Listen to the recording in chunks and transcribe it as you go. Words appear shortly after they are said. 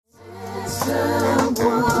You're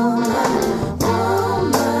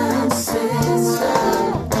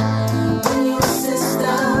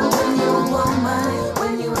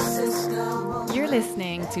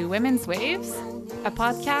listening to Women's Waves, a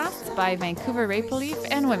podcast by Vancouver Maple Leaf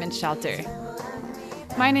and Women's Shelter.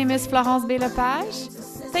 My name is Florence B. Lepage.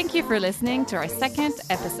 Thank you for listening to our second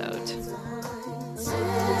episode.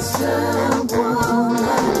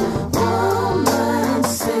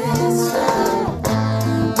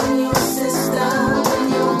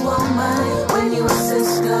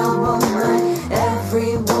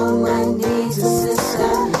 Every woman needs a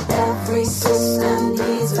sister. Every sister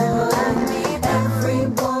needs a woman. Every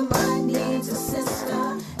woman needs a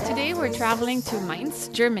sister. Today we're traveling to Mainz,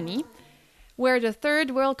 Germany, where the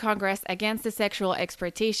Third World Congress Against the Sexual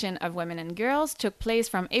Exploitation of Women and Girls took place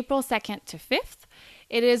from April 2nd to 5th.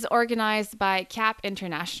 It is organized by CAP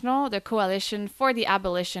International, the Coalition for the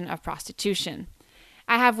Abolition of Prostitution.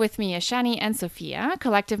 I have with me Ashani and Sophia,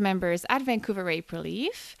 collective members at Vancouver Maple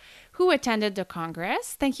Leaf, who attended the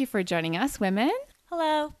Congress. Thank you for joining us, women.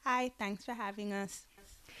 Hello. Hi, thanks for having us.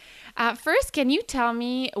 First, can you tell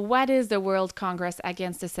me what is the World Congress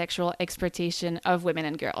Against the Sexual Exploitation of Women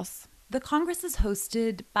and Girls? The Congress is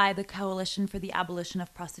hosted by the Coalition for the Abolition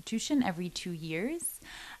of Prostitution every 2 years.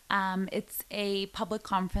 It's a public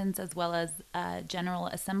conference as well as a general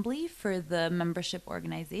assembly for the membership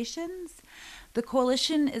organizations. The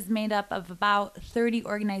coalition is made up of about 30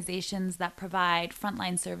 organizations that provide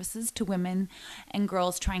frontline services to women and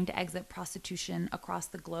girls trying to exit prostitution across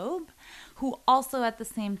the globe, who also at the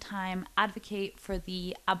same time advocate for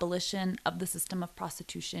the abolition of the system of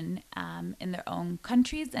prostitution in their own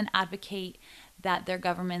countries and advocate that their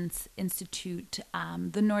governments institute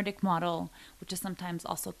the Nordic model, which is sometimes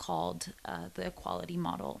also called the equality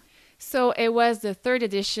model. So it was the third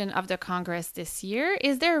edition of the Congress this year.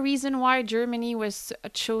 Is there a reason why Germany was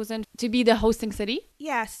chosen to be the hosting city?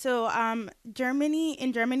 Yeah, so in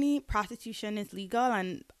Germany, prostitution is legal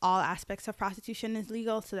and all aspects of prostitution is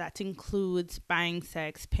legal. So that includes buying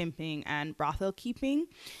sex, pimping, and brothel keeping.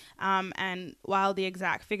 And while the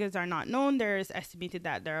exact figures are not known, there is estimated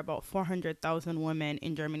that there are about 400,000 women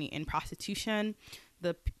in Germany in prostitution.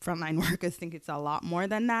 The frontline workers think it's a lot more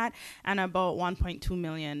than that, and about 1.2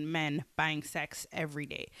 million men buying sex every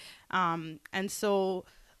day. And so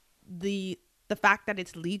the fact that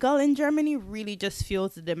it's legal in Germany really just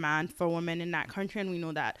fuels the demand for women in that country. And we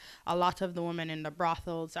know that a lot of the women in the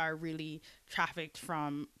brothels are really trafficked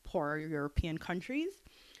from poorer European countries.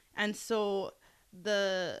 And so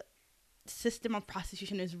the system of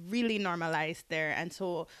prostitution is really normalized there. And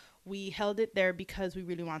so we held it there because we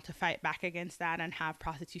really want to fight back against that and have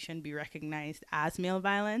prostitution be recognized as male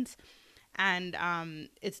violence. And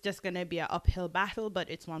it's just going to be an uphill battle, but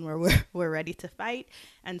it's one where we're ready to fight.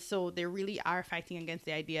 And so they really are fighting against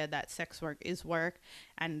the idea that sex work is work,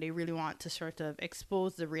 and they really want to sort of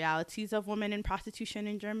expose the realities of women in prostitution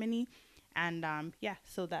in Germany. And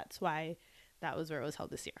so that's why that was where it was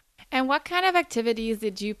held this year. And what kind of activities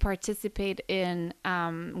did you participate in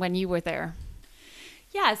when you were there?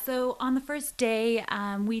 Yeah, so on the first day,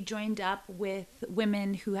 we joined up with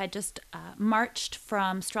women who had just marched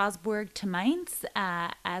from Strasbourg to Mainz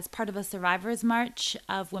as part of a survivors march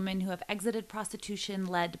of women who have exited prostitution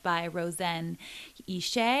led by Rosanne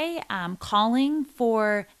Ishay, calling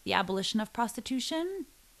for the abolition of prostitution.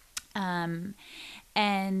 And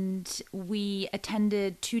we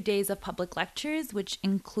attended 2 days of public lectures, which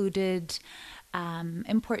included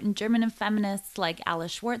important German feminists like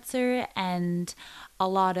Alice Schwarzer and a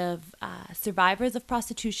lot of survivors of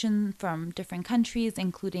prostitution from different countries,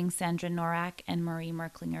 including Sandra Norak and Marie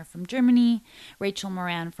Merklinger from Germany, Rachel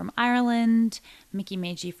Moran from Ireland, Mickey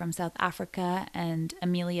Meiji from South Africa, and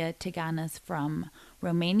Amelia Tiganas from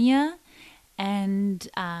Romania. And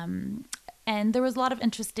there was a lot of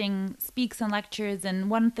interesting speaks and lectures. And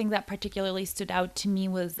one thing that particularly stood out to me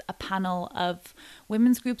was a panel of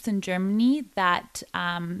women's groups in Germany that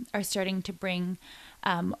are starting to bring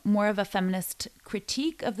more of a feminist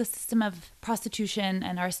critique of the system of prostitution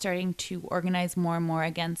and are starting to organize more and more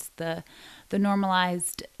against the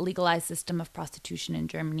normalized, legalized system of prostitution in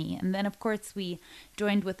Germany. And then, of course, we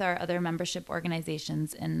joined with our other membership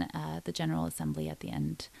organizations in the General Assembly at the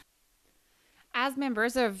end. As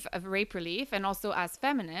members of Rape Relief and also as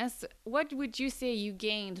feminists, what would you say you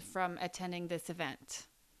gained from attending this event?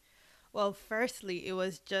 Well, firstly, it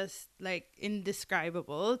was just like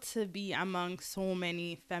indescribable to be among so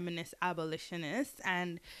many feminist abolitionists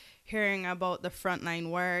and hearing about the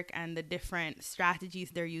frontline work and the different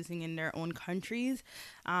strategies they're using in their own countries.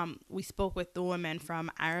 We spoke with the women from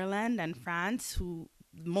Ireland and France who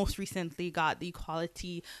most recently got the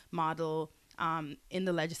equality model in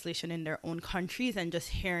the legislation in their own countries, and just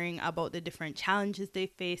hearing about the different challenges they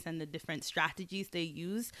face and the different strategies they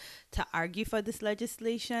use to argue for this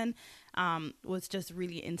legislation was just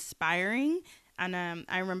really inspiring. And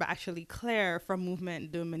I remember actually Claire from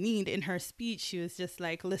Movement de Menide, in her speech, she was just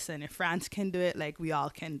like, listen, if France can do it, like, we all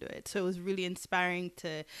can do it. So it was really inspiring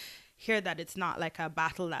to hear that it's not like a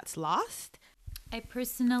battle that's lost. I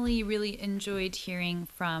personally really enjoyed hearing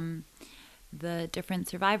from the different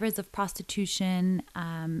survivors of prostitution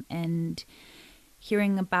and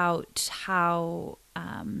hearing about how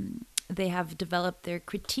they have developed their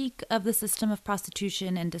critique of the system of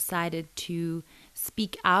prostitution and decided to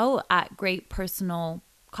speak out at great personal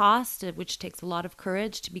cost, which takes a lot of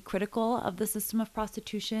courage to be critical of the system of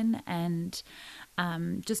prostitution. And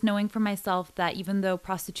just knowing for myself that even though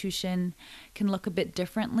prostitution can look a bit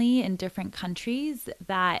differently in different countries,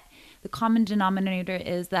 that the common denominator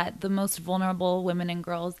is that the most vulnerable women and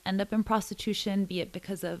girls end up in prostitution, be it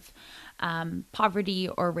because of poverty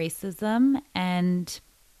or racism, and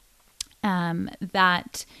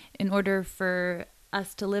that in order for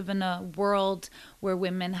us to live in a world where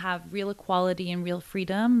women have real equality and real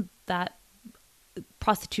freedom, that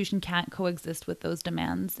prostitution can't coexist with those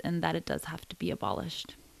demands, and that it does have to be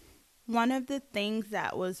abolished. One of the things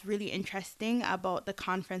that was really interesting about the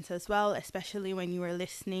conference as well, especially when you were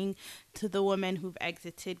listening to the women who've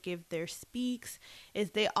exited give their speaks,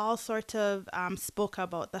 is they all sort of spoke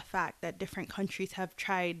about the fact that different countries have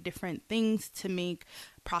tried different things to make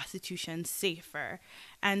prostitution safer.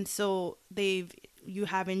 And so you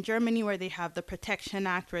have in Germany where they have the Protection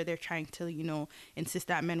Act, where they're trying to, insist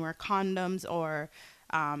that men wear condoms, or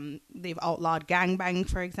they've outlawed gangbang,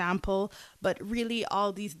 for example. But really,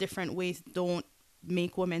 all these different ways don't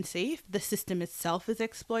make women safe. The system itself is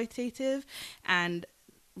exploitative, and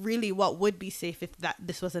really what would be safe if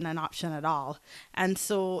this wasn't an option at all. And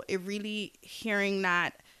so it really, hearing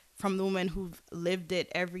that from the women who've lived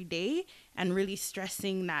it every day, and really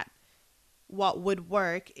stressing that what would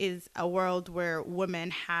work is a world where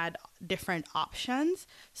women had different options.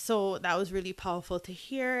 So that was really powerful to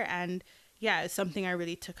hear, and yeah, it's something I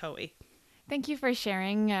really took away. Thank you for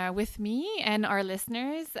sharing with me and our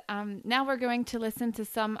listeners. Now we're going to listen to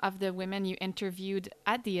some of the women you interviewed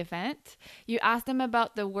at the event. You asked them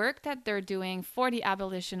about the work that they're doing for the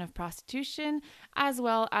abolition of prostitution, as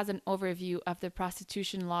well as an overview of the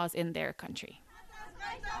prostitution laws in their country.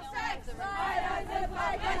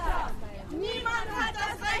 Niemand hat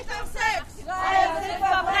das Recht auf Sex. Freier sind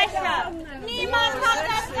Verbrecher. Niemand hat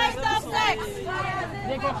das Recht auf Sex.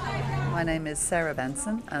 My name is Sarah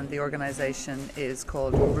Benson, and the organisation is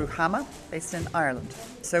called Ruhama, based in Ireland.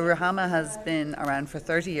 So Ruhama has been around for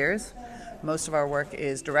 30 years. Most of our work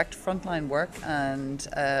is direct frontline work, and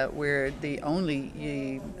we're the only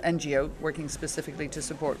NGO working specifically to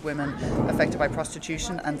support women affected by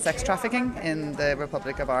prostitution and sex trafficking in the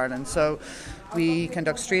Republic of Ireland. So we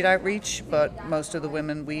conduct street outreach, but most of the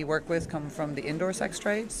women we work with come from the indoor sex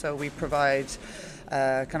trade. So we provide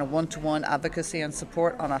kind of one-to-one advocacy and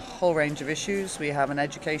support on a whole range of issues. We have an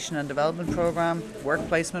education and development program, work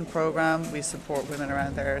placement program. We support women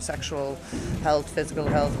around their sexual health, physical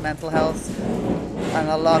health, mental health, and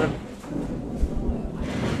a lot of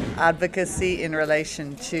advocacy in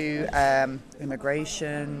relation to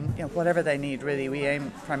immigration, whatever they need really. We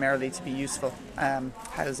aim primarily to be useful,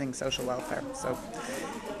 housing, social welfare. So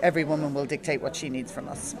every woman will dictate what she needs from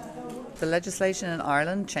us. The legislation in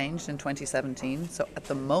Ireland changed in 2017, so at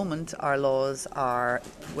the moment our laws are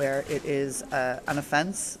where it is an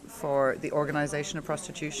offence for the organisation of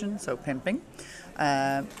prostitution, so pimping.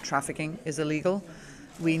 Trafficking is illegal.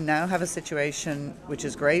 We now have a situation which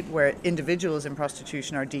is great where individuals in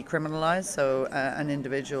prostitution are decriminalised, so an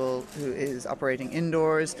individual who is operating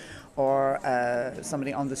indoors or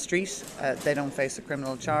somebody on the street, they don't face a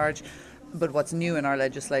criminal charge. But what's new in our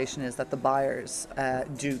legislation is that the buyers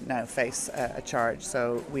do now face a charge.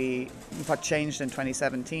 So what changed in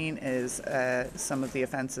 2017 is some of the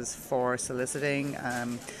offences for soliciting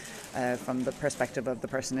from the perspective of the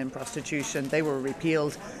person in prostitution, they were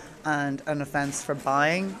repealed, and an offence for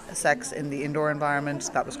buying sex in the indoor environment,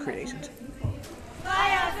 that was created.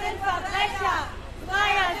 Freier sind Verbrecher!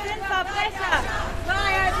 Freier sind Verbrecher!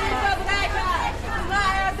 Freier sind Verbrecher!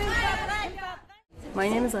 Freier sind Verbrecher! My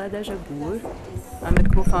name is Ghada Jabour. I'm a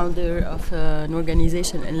co-founder of an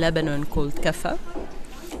organization in Lebanon called Kafa.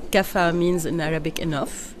 Kafa means in Arabic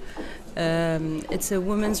enough. It's a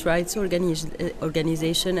women's rights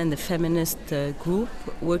organization and a feminist group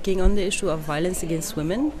working on the issue of violence against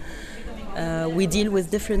women. We deal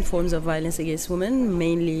with different forms of violence against women,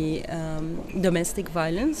 mainly domestic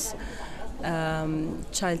violence,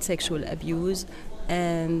 child sexual abuse,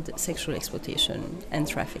 and sexual exploitation and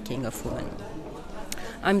trafficking of women.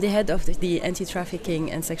 I'm the head of the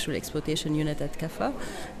anti-trafficking and sexual exploitation unit at CAFA,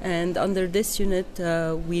 and under this unit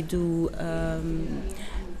we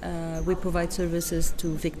provide services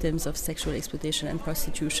to victims of sexual exploitation and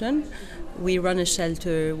prostitution. We run a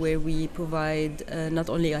shelter where we provide not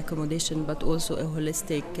only accommodation but also a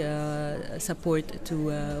holistic support to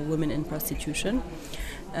women in prostitution.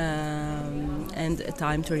 And a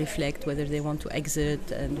time to reflect whether they want to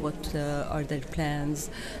exit and what are their plans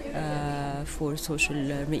for social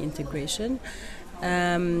reintegration.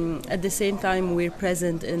 At the same time, we're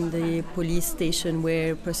present in the police station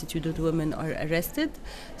where prostituted women are arrested.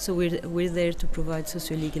 So we're there to provide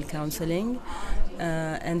socio-legal counseling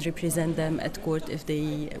and represent them at court if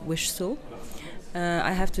they wish so.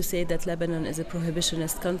 I have to say that Lebanon is a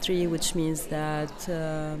prohibitionist country, which means that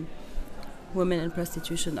women in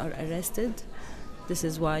prostitution are arrested. This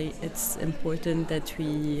is why it's important that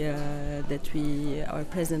we are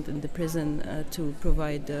present in the prison to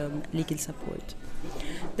provide legal support.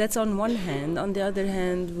 That's on one hand. On the other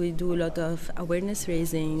hand, we do a lot of awareness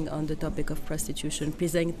raising on the topic of prostitution,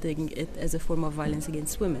 presenting it as a form of violence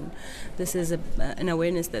against women. This is an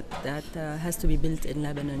awareness that has to be built in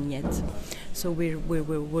Lebanon yet. So we're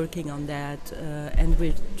working on that, and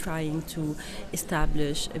we're trying to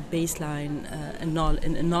establish a baseline and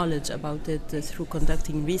knowledge about it through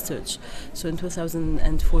conducting research. So in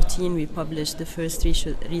 2014, we published the first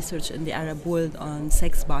research in the Arab world on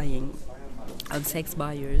sex buying, on sex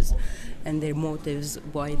buyers and their motives,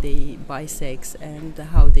 why they buy sex and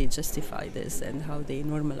how they justify this and how they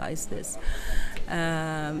normalize this.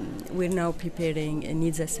 We're now preparing a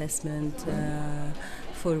needs assessment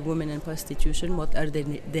for women in prostitution. What are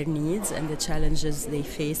their needs and the challenges they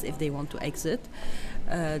face if they want to exit.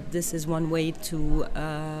 This is one way to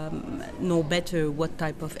know better what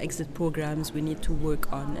type of exit programs we need to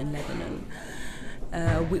work on in Lebanon.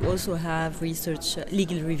 We also have research,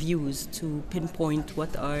 legal reviews to pinpoint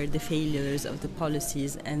what are the failures of the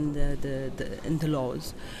policies and the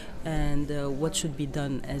laws, and what should be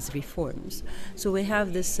done as reforms. So we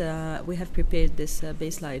have this. We have prepared this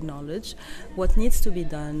baseline knowledge. What needs to be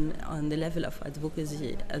done on the level of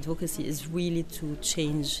advocacy is really to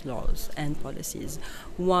change laws and policies.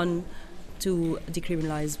 One, to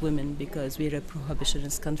decriminalize women, because we're a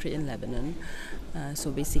prohibitionist country in Lebanon. So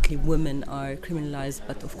basically women are criminalized,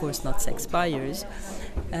 but of course not sex buyers.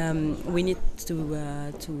 We need to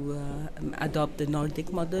adopt the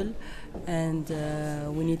Nordic model, and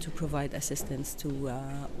we need to provide assistance to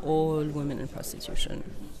all women in prostitution.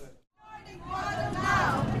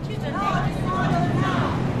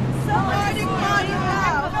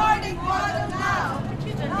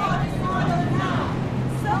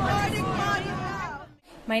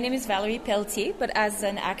 My name is Valerie Pelletier, but as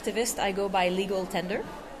an activist, I go by Legal Tender.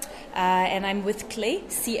 And I'm with CLES,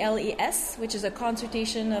 C-L-E-S, which is a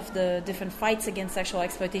consultation of the different fights against sexual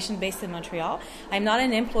exploitation based in Montreal. I'm not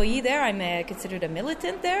an employee there. I'm considered a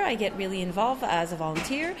militant there. I get really involved as a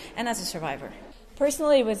volunteer and as a survivor.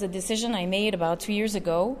 Personally, it was a decision I made about 2 years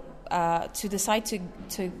ago to decide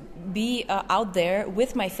to be out there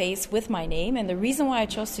with my face, with my name. And the reason why I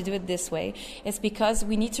chose to do it this way is because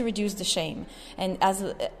we need to reduce the shame. And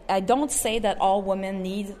I don't say that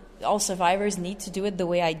all survivors need to do it the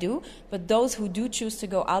way I do, but those who do choose to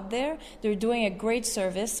go out there, they're doing a great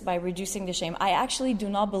service by reducing the shame. I actually do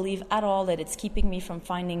not believe at all that it's keeping me from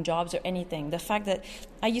finding jobs or anything. The fact that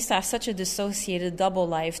I used to have such a dissociated double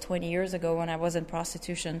life 20 years ago when I was in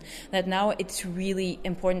prostitution, that now it's really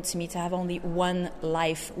important to me to have only one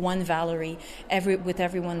life, one Valerie, with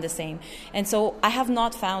everyone the same. And so I have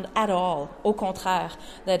not found at all, au contraire,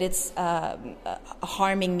 that it's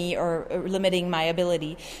harming me or limiting my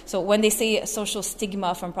ability. So when they say social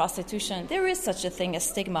stigma from prostitution, there is such a thing as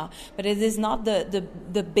stigma, but it is not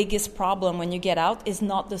the biggest problem when you get out, is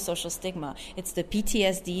not the social stigma. It's the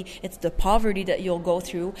PTSD, it's the poverty that you'll go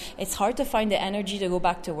through. It's hard to find the energy to go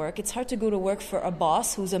back to work. It's hard to go to work for a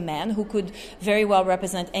boss who's a man who could very well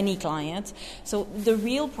represent any client. So the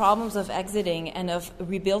real problems of exiting and of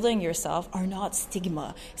rebuilding yourself are not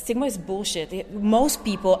stigma. Stigma is bullshit. Most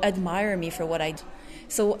people admire me for what I do.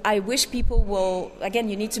 So I wish people will, again,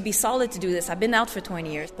 you need to be solid to do this. I've been out for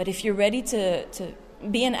 20 years. But if you're ready to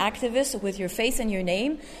be an activist with your face and your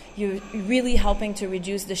name, you're really helping to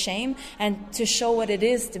reduce the shame and to show what it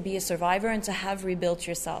is to be a survivor and to have rebuilt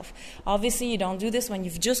yourself. Obviously, you don't do this when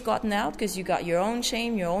you've just gotten out because you got your own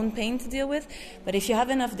shame, your own pain to deal with. But if you have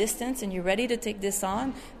enough distance and you're ready to take this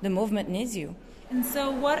on, the movement needs you. And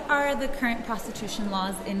so what are the current prostitution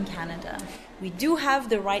laws in Canada? We do have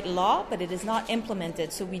the right law, but it is not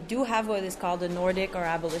implemented. So we do have what is called the Nordic or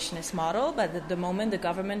abolitionist model, but at the moment the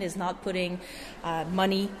government is not putting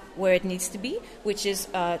money where it needs to be, which is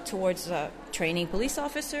towards training police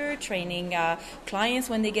officer, training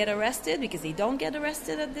clients when they get arrested, because they don't get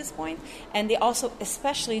arrested at this point. And they also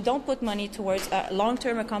especially don't put money towards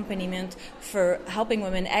long-term accompaniment for helping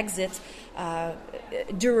women exit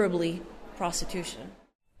durably prostitution.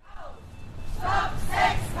 Stop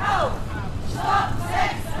sex, no! Stop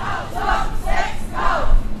sex, no! Stop sex,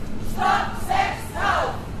 no! Stop sex,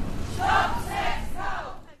 no! Stop sex,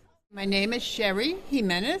 no! My name is Sherry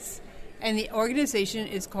Jimenez, and the organization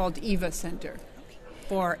is called EVA Center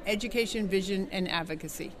for Education, Vision, and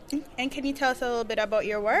Advocacy. And can you tell us a little bit about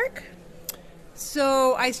your work?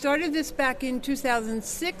 So I started this back in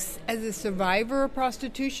 2006 as a survivor of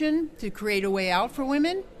prostitution to create a way out for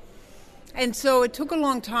women. And so it took a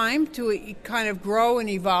long time to kind of grow and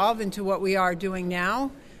evolve into what we are doing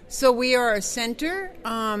now. So we are a center.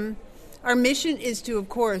 Our mission is to, of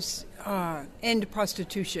course, end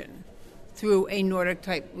prostitution through a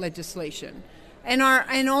Nordic-type legislation.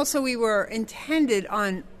 And also we were intended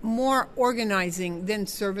on more organizing than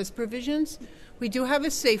service provisions. We do have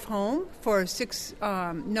a safe home for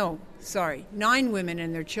 9 women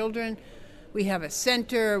and their children. We have a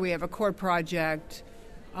center, we have a core project.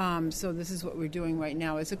 So this is what we're doing right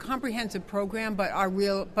now. It's a comprehensive program, but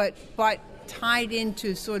but tied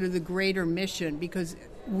into sort of the greater mission, because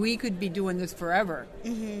we could be doing this forever,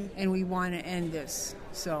 and we want to end this.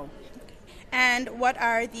 So, and what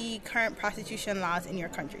are the current prostitution laws in your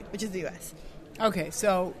country, which is the U.S.? Okay,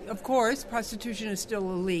 so of course prostitution is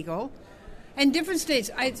still illegal, and different states.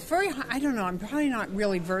 It's very. I don't know. I'm probably not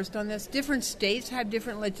really versed on this. Different states have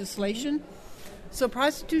different legislation. So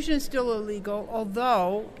prostitution is still illegal,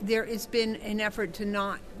 although there has been an effort to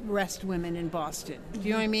not arrest women in Boston. Do you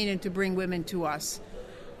know what I mean? And to bring women to us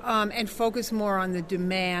and focus more on the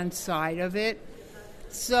demand side of it.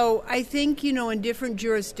 So I think, in different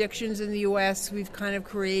jurisdictions in the U.S., we've kind of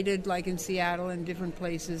created, like in Seattle and different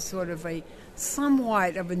places, sort of a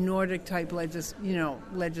somewhat of a Nordic-type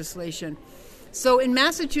legislation. So in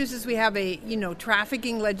Massachusetts, we have a,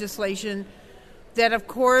 trafficking legislation that, of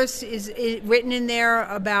course, is written in there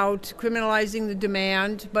about criminalizing the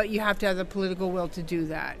demand, but you have to have the political will to do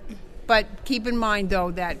that. But keep in mind,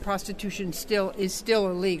 though, that prostitution is still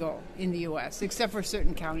illegal in the U.S., except for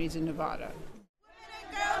certain counties in Nevada. Women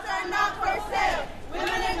and girls are not for sale.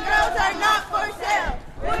 Women and girls are not for sale.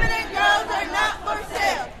 Women and girls are not for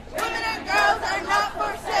sale. Women and girls are not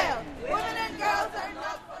for sale. Women and girls are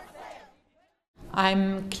not for sale.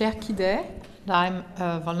 I'm Claire Quidet. I'm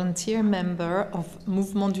a volunteer member of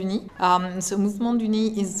Mouvement d'Uni. So Mouvement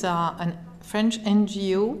d'Uni is a French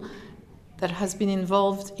NGO that has been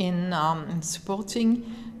involved in supporting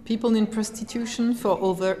people in prostitution for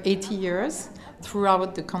over 80 years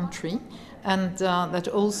throughout the country, and that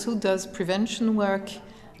also does prevention work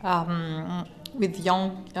with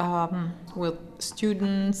with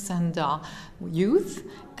students and youth,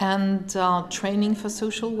 and training for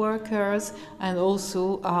social workers, and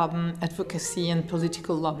also advocacy and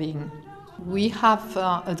political lobbying. We have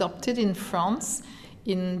adopted in France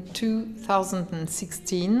in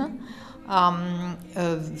 2016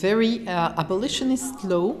 a very abolitionist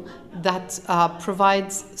law that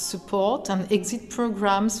provides support and exit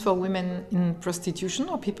programs for women in prostitution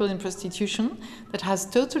or people in prostitution, that has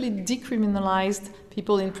totally decriminalized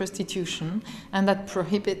people in prostitution, and that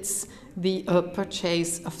prohibits the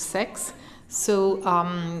purchase of sex. So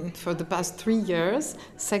for the past 3 years,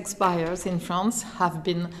 sex buyers in France have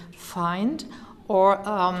been fined or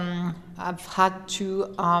have had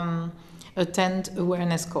to attend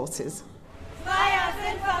awareness courses. Freier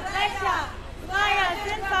sind Verbrecher! Freier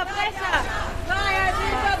sind Verbrecher! Freier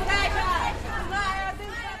sind Verbrecher! Freier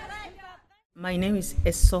sind Verbrecher! My name is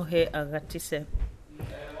Esohe Agatise.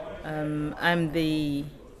 I'm the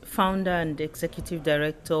founder and executive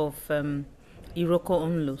director of Iroko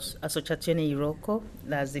Onlus, Associazione Iroko,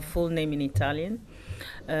 that's the full name in Italian.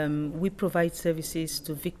 We provide services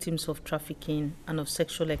to victims of trafficking and of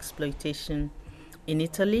sexual exploitation in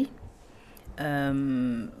Italy.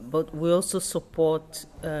 But we also support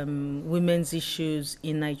women's issues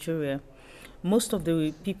in Nigeria. Most of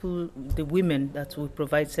the women that we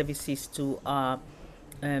provide services to are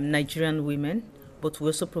Nigerian women, but we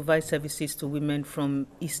also provide services to women from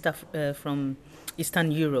Eastern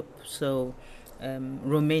Europe, so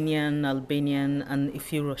Romanian, Albanian, and a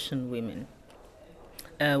few Russian women.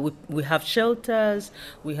 We have shelters,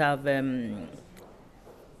 we have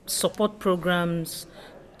support programs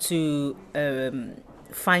to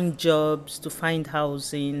find jobs, to find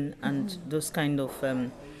housing, and those kind of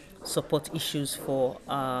support issues for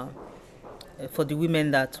the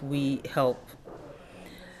women that we help.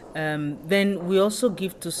 Then we also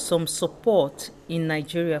give to some support in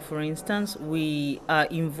Nigeria. For instance, we are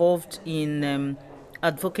involved in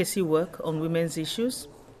advocacy work on women's issues.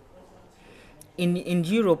 In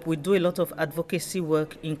Europe, we do a lot of advocacy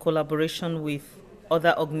work in collaboration with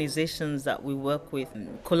other organizations that we work with,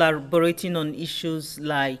 collaborating on issues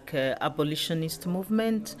like abolitionist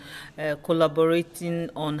movement, collaborating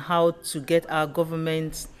on how to get our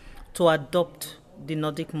governments to adopt the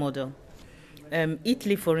Nordic model.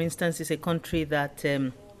 Italy, for instance, is a country that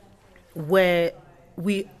where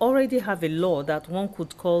we already have a law that one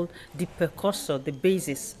could call the precursor, the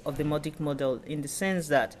basis of the Nordic model, in the sense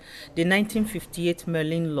that the 1958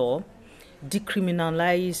 Merlin Law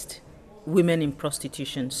decriminalized women in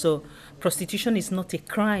prostitution. So prostitution is not a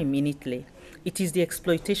crime in Italy. It is the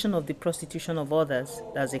exploitation of the prostitution of others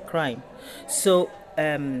that's a crime. So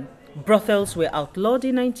brothels were outlawed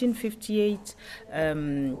in 1958.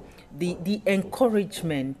 The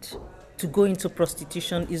encouragement to go into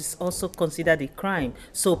prostitution is also considered a crime.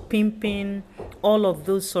 So pimping, all of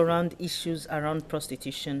those surround issues around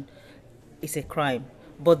prostitution is a crime.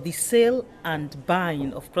 But the sale and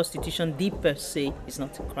buying of prostitution, per se, is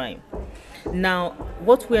not a crime. Now,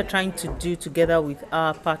 what we are trying to do together with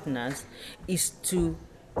our partners is to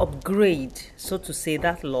upgrade, so to say,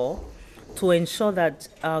 that law to ensure that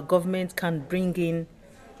our government can bring in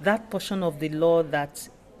that portion of the law that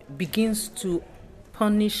begins to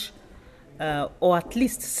punish or at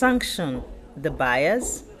least sanction the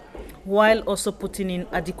buyers, while also putting in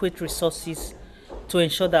adequate resources to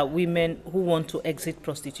ensure that women who want to exit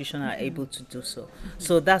prostitution are able to do so.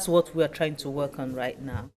 So that's what we are trying to work on right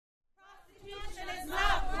now.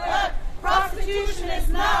 Prostitution is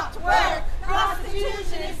not work.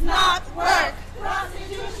 Prostitution is not work.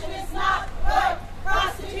 Prostitution is not work.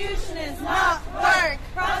 Prostitution is not work.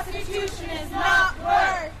 Prostitution is not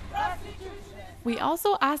work. We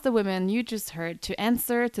also asked the women you just heard to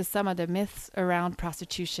answer to some of the myths around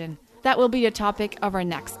prostitution. That will be a topic of our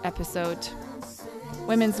next episode.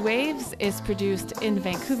 Women's Waves is produced in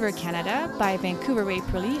Vancouver, Canada by Vancouver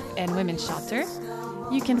Rape Relief and Women's Shelter.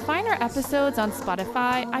 You can find our episodes on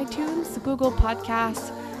Spotify, iTunes, Google Podcasts,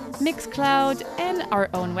 Mixcloud, and our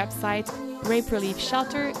own website,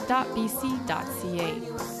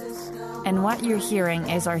 rapereliefshelter.bc.ca. And what you're hearing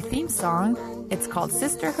is our theme song. It's called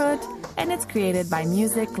Sisterhood, and it's created by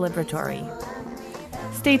Music Liberatory.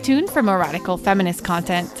 Stay tuned for more radical feminist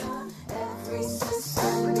content.